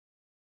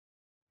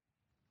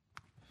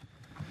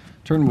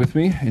Turn with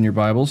me in your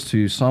Bibles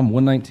to Psalm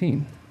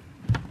 119.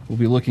 We'll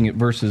be looking at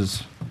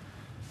verses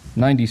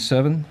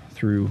 97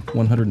 through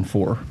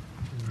 104.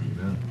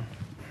 Amen.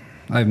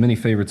 I have many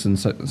favorites in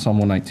Psalm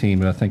 119,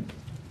 but I think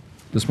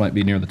this might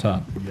be near the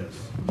top.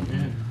 Yes.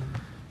 Amen.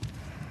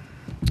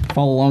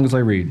 Follow along as I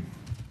read.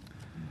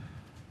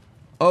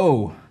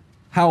 Oh,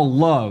 how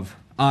love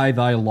I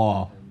thy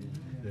law!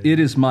 It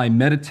is my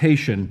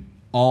meditation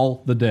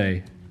all the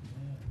day.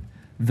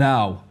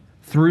 Thou,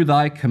 through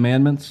thy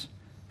commandments,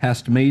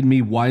 hast made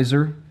me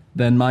wiser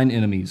than mine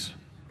enemies,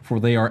 for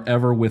they are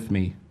ever with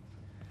me.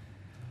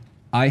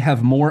 I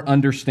have more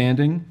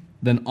understanding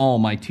than all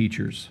my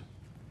teachers,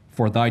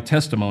 for thy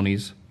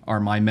testimonies are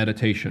my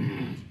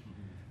meditation.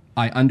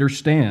 I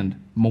understand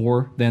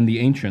more than the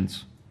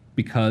ancients,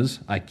 because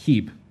I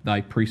keep thy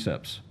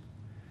precepts.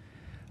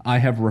 I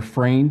have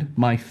refrained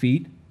my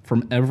feet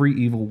from every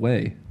evil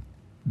way,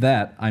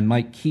 that I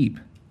might keep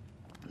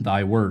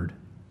thy word.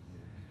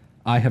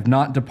 I have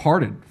not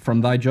departed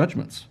from thy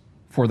judgments,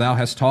 for thou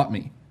hast taught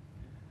me.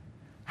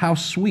 How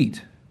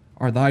sweet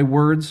are thy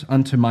words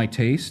unto my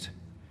taste,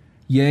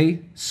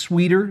 yea,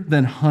 sweeter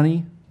than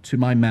honey to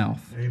my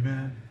mouth.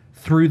 Amen.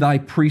 Through thy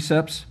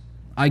precepts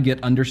I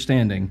get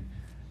understanding,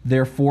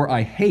 therefore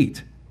I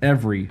hate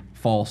every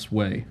false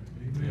way.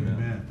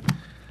 Amen.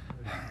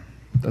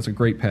 That's a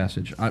great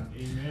passage.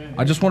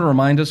 I just want to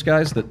remind us,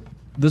 guys, that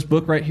this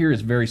book right here is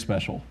very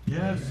special.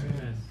 Yes.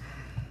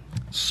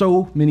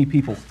 So many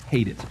people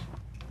hate it.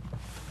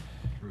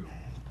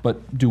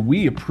 But do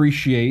we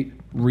appreciate,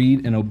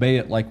 read, and obey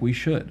it like we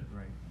should?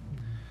 Right.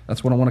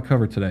 That's what I want to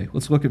cover today.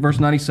 Let's look at verse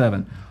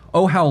 97.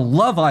 Oh, how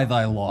love I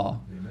thy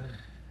law. Amen.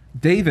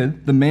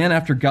 David, the man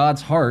after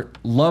God's heart,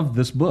 loved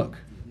this book.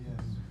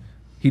 Yes.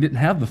 He didn't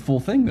have the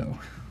full thing, though.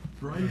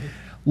 Right.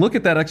 Look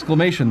at that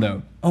exclamation,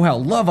 though. Oh, how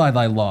love I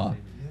thy law.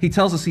 He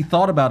tells us he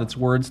thought about its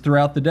words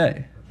throughout the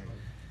day.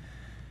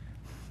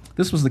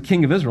 This was the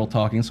king of Israel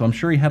talking, so I'm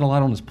sure he had a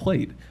lot on his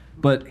plate.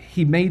 But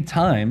he made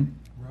time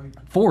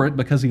for it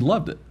because he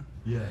loved it.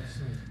 Yes.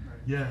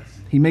 Yes.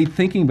 He made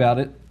thinking about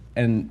it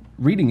and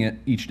reading it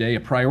each day a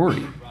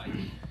priority.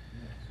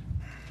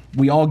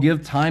 We all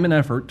give time and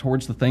effort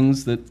towards the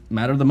things that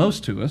matter the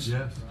most to us.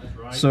 Yes.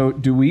 So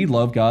do we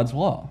love God's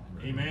law?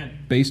 Amen.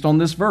 Based on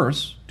this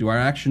verse, do our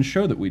actions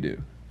show that we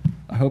do?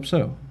 I hope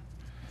so.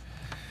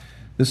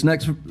 This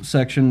next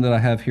section that I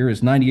have here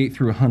is 98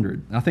 through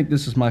 100. I think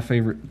this is my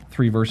favorite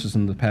three verses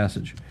in the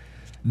passage.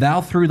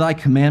 Thou through thy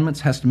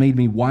commandments hast made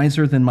me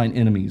wiser than mine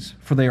enemies,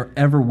 for they are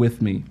ever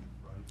with me.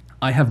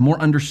 I have more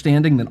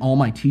understanding than all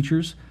my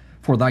teachers,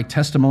 for thy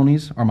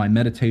testimonies are my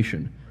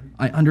meditation.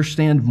 I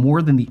understand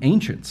more than the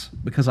ancients,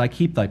 because I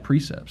keep thy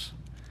precepts.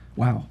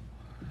 Wow.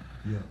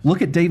 Yes.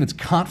 Look at David's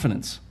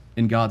confidence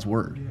in God's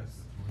word. Yes.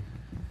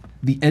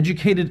 The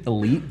educated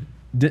elite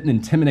didn't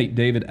intimidate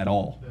David at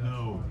all.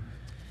 No.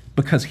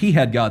 Because he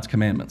had God's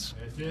commandments.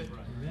 That's it.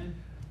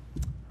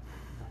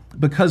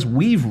 Because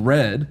we've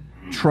read,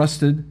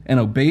 trusted, and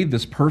obeyed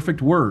this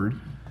perfect word,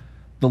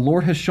 the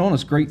Lord has shown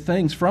us great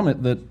things from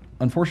it that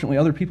unfortunately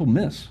other people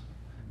miss.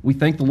 We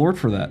thank the Lord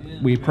for that.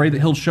 We pray that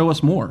he'll show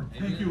us more.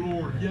 Thank you,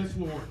 Lord. Yes,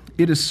 Lord.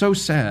 It is so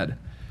sad.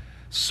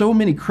 So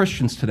many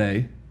Christians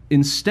today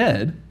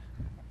instead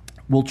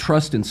will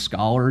trust in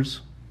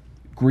scholars,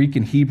 Greek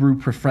and Hebrew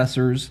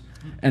professors,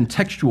 and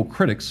textual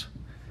critics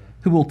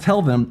who will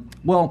tell them,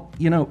 well,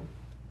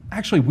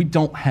 actually we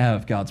don't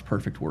have God's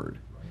perfect word.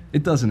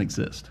 It doesn't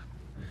exist.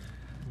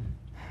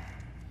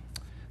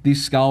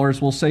 These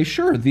scholars will say,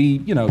 sure,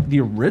 the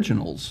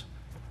originals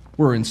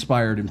were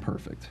inspired and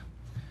perfect.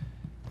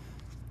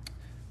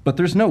 But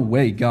there's no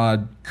way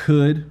God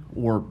could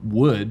or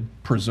would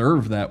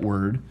preserve that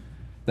word,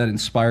 that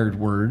inspired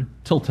word,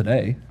 till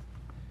today.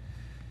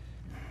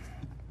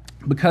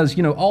 Because,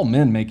 all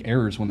men make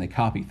errors when they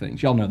copy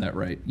things. Y'all know that,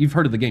 right? You've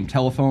heard of the game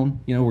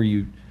Telephone, where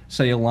you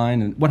say a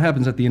line, and what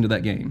happens at the end of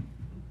that game?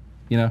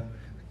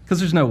 Because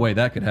there's no way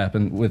that could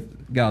happen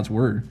with God's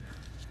word.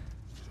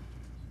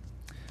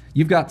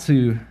 You've got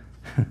to,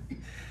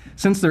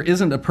 since there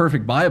isn't a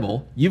perfect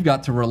Bible, you've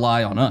got to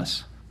rely on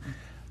us.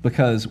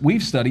 Because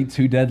we've studied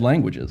two dead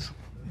languages,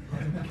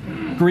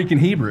 Greek and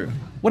Hebrew.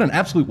 What an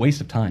absolute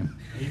waste of time.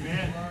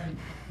 Amen.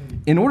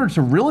 In order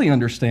to really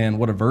understand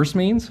what a verse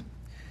means,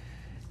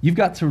 you've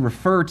got to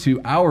refer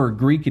to our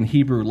Greek and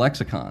Hebrew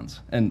lexicons.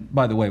 And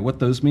by the way, what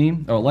those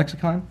mean, or a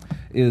lexicon,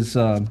 is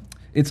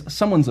it's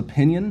someone's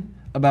opinion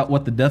about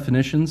what the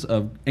definitions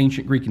of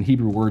ancient Greek and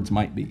Hebrew words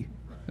might be.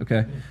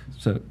 Okay?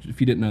 So if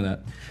you didn't know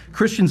that.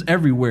 Christians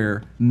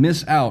everywhere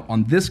miss out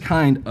on this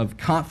kind of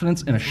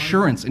confidence and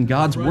assurance in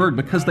God's word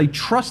because they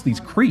trust these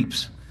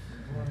creeps.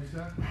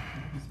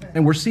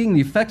 And we're seeing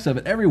the effects of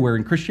it everywhere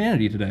in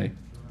Christianity today.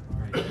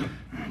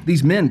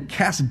 These men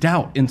cast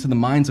doubt into the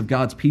minds of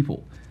God's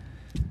people.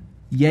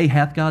 Yea,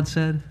 hath God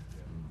said?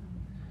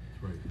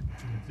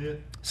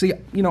 See,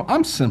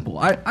 I'm simple.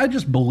 I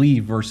just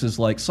believe verses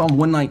like Psalm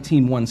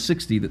 119,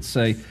 160 that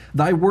say,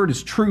 thy word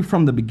is true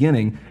from the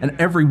beginning, and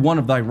every one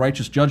of thy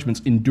righteous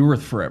judgments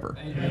endureth forever.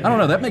 Amen. I don't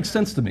know, that makes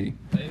sense to me.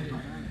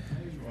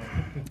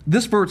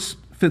 This verse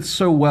fits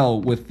so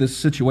well with this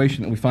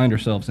situation that we find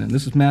ourselves in.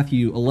 This is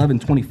Matthew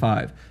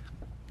 11:25.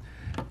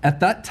 At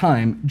that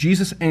time,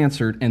 Jesus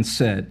answered and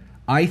said,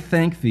 I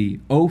thank thee,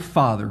 O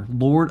Father,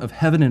 Lord of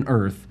heaven and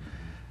earth,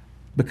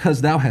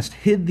 because thou hast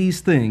hid these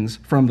things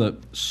from the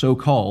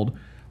so-called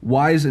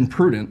wise and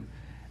prudent,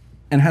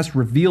 and hast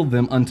revealed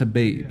them unto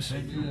babes.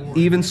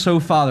 Even so,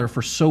 Father,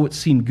 for so it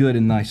seemed good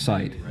in thy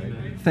sight.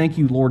 Thank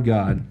you, Lord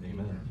God.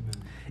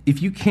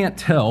 If you can't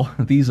tell,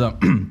 these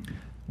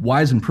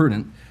wise and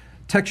prudent,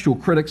 textual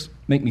critics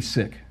make me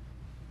sick.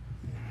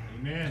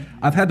 Amen.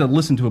 I've had to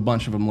listen to a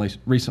bunch of them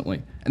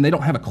recently, and they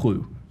don't have a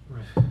clue.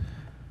 Right.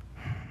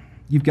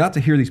 You've got to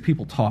hear these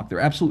people talk.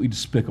 They're absolutely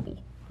despicable.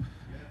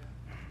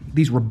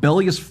 These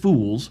rebellious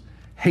fools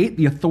hate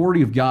the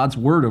authority of God's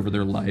word over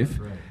their life,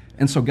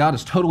 and so God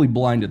has totally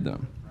blinded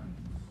them.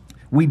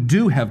 We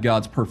do have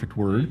God's perfect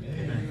word,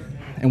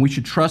 and we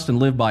should trust and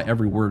live by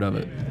every word of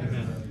it.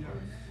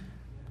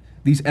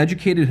 These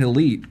educated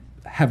elite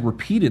have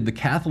repeated the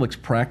Catholics'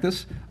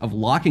 practice of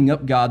locking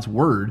up God's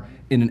word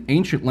in an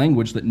ancient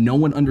language that no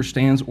one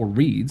understands or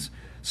reads,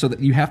 so that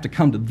you have to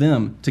come to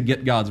them to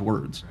get God's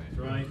words.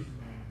 Right.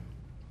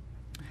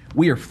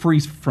 We are free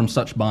from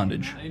such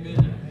bondage.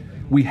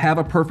 We have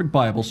a perfect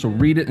Bible, so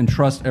read it and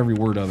trust every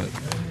word of it.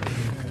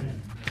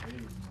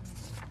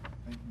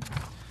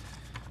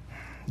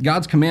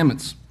 God's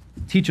commandments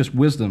teach us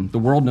wisdom the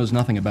world knows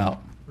nothing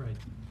about.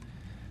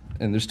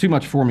 And there's too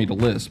much for me to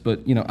list,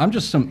 but I'm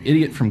just some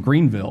idiot from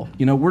Greenville.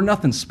 We're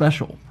nothing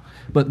special,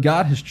 but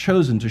God has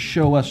chosen to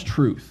show us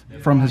truth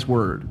from his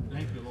word.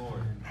 Thank you,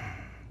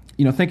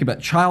 Lord. Think about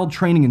child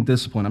training and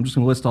discipline. I'm just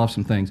going to list off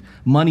some things.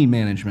 Money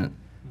management,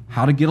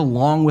 how to get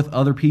along with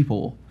other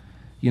people,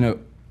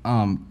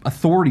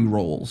 authority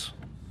roles,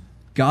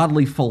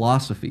 godly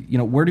philosophy.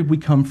 Where did we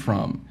come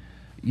from?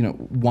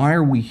 Why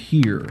are we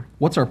here?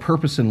 What's our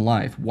purpose in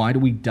life? Why do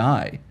we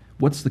die?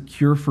 What's the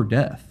cure for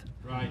death?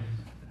 Right.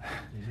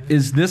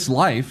 Is this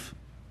life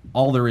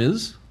all there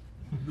is?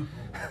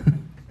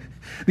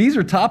 These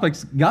are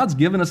topics God's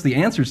given us the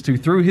answers to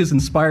through his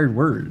inspired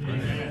word.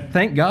 Amen.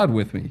 Thank God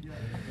with me.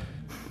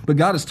 But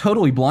God has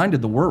totally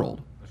blinded the world.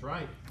 That's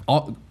right.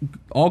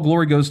 All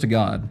glory goes to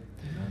God.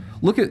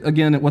 Look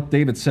again at what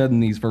David said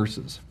in these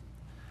verses.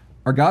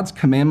 Are God's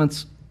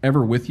commandments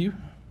ever with you?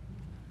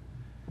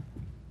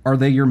 Are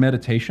they your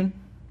meditation?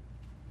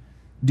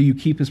 Do you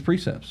keep his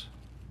precepts?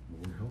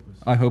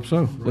 I hope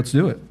so. Let's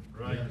do it.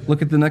 Right.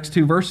 Look at the next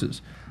two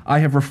verses. I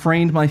have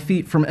refrained my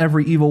feet from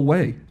every evil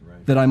way,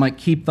 that I might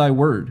keep thy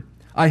word.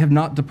 I have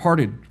not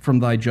departed from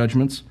thy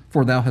judgments,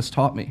 for thou hast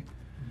taught me.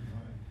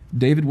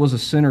 David was a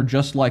sinner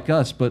just like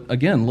us, but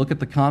again, look at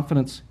the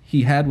confidence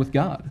he had with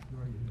God.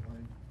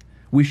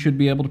 We should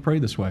be able to pray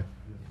this way.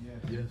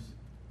 Yes.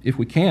 If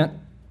we can't,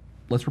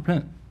 let's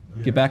repent.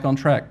 Get back on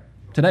track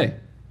today,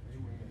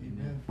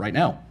 right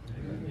now.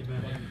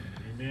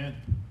 Amen.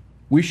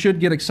 We should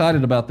get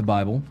excited about the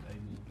Bible,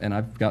 and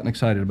I've gotten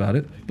excited about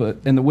it,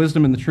 and the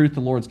wisdom and the truth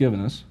the Lord's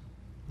given us,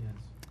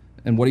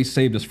 and what he's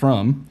saved us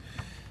from.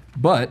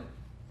 But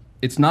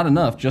it's not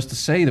enough just to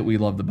say that we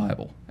love the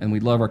Bible and we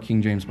love our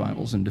King James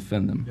Bibles and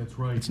defend them. That's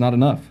right. It's not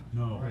enough.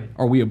 No. Right.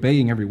 Are we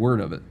obeying every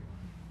word of it?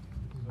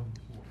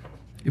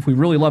 If we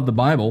really love the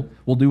Bible,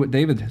 we'll do what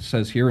David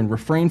says here and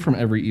refrain from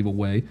every evil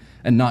way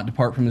and not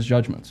depart from his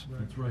judgments.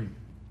 That's right.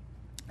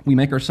 We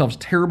make ourselves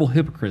terrible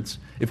hypocrites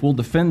if we'll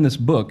defend this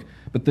book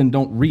but then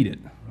don't read it.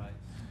 Right.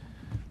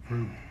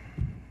 True.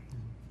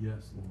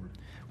 Yes,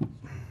 Lord.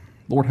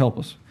 Lord, help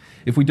us.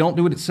 If we don't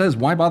do what it says,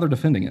 why bother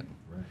defending it?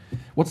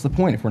 What's the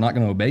point if we're not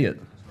going to obey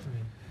it?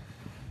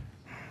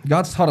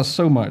 God's taught us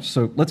so much,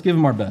 so let's give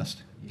him our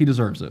best. He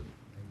deserves it.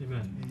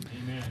 Amen.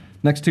 Amen.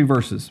 Next two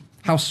verses.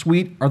 How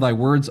sweet are thy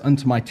words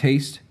unto my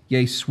taste,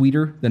 yea,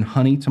 sweeter than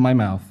honey to my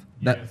mouth,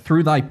 that Yes.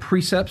 through thy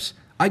precepts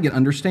I get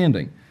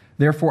understanding.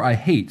 Therefore I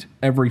hate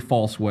every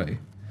false way.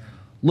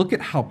 Look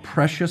at how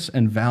precious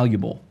and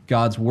valuable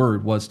God's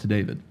word was to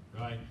David.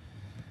 Right.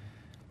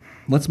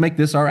 Let's make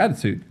this our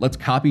attitude. Let's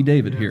copy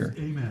David Yes. here.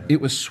 Amen. It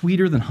was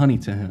sweeter than honey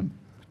to him.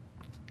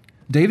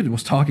 David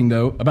was talking,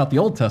 though, about the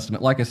Old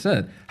Testament, like I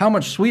said. How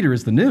much sweeter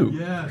is the New?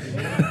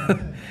 Yes.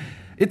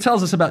 It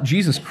tells us about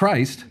Jesus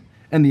Christ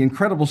and the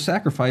incredible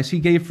sacrifice he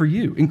gave for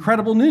you.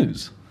 Incredible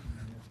news.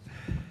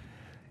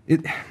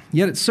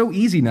 Yet it's so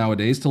easy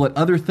nowadays to let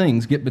other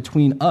things get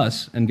between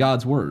us and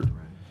God's word.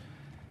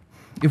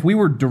 If we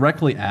were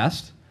directly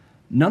asked,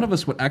 none of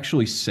us would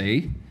actually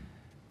say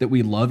that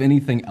we love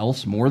anything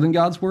else more than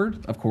God's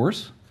word, of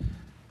course.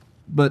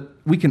 But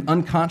we can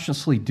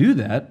unconsciously do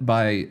that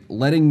by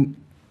letting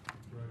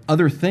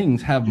other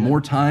things have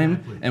more time,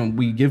 exactly. and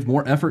we give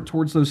more effort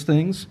towards those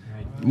things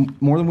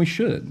more than we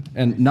should,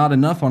 and not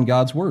enough on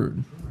God's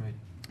word.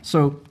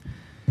 So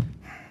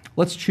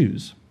let's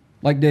choose,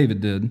 like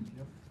David did,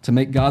 to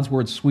make God's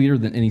word sweeter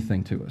than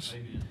anything to us.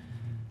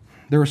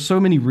 There are so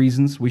many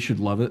reasons we should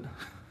love it.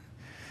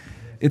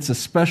 It's a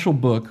special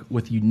book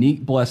with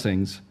unique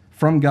blessings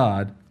from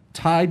God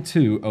tied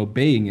to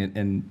obeying it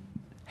and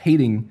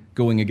hating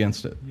going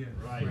against it. Yeah.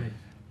 Right.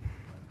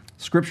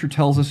 Scripture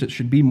tells us it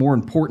should be more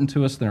important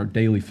to us than our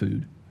daily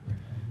food.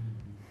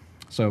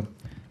 So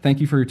Thank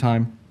you for your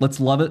time. Let's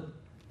love it.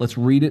 Let's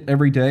read it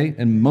every day.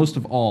 And most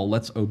of all,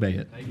 let's obey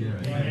it.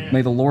 Amen.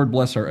 May the Lord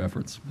bless our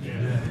efforts.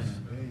 Yes.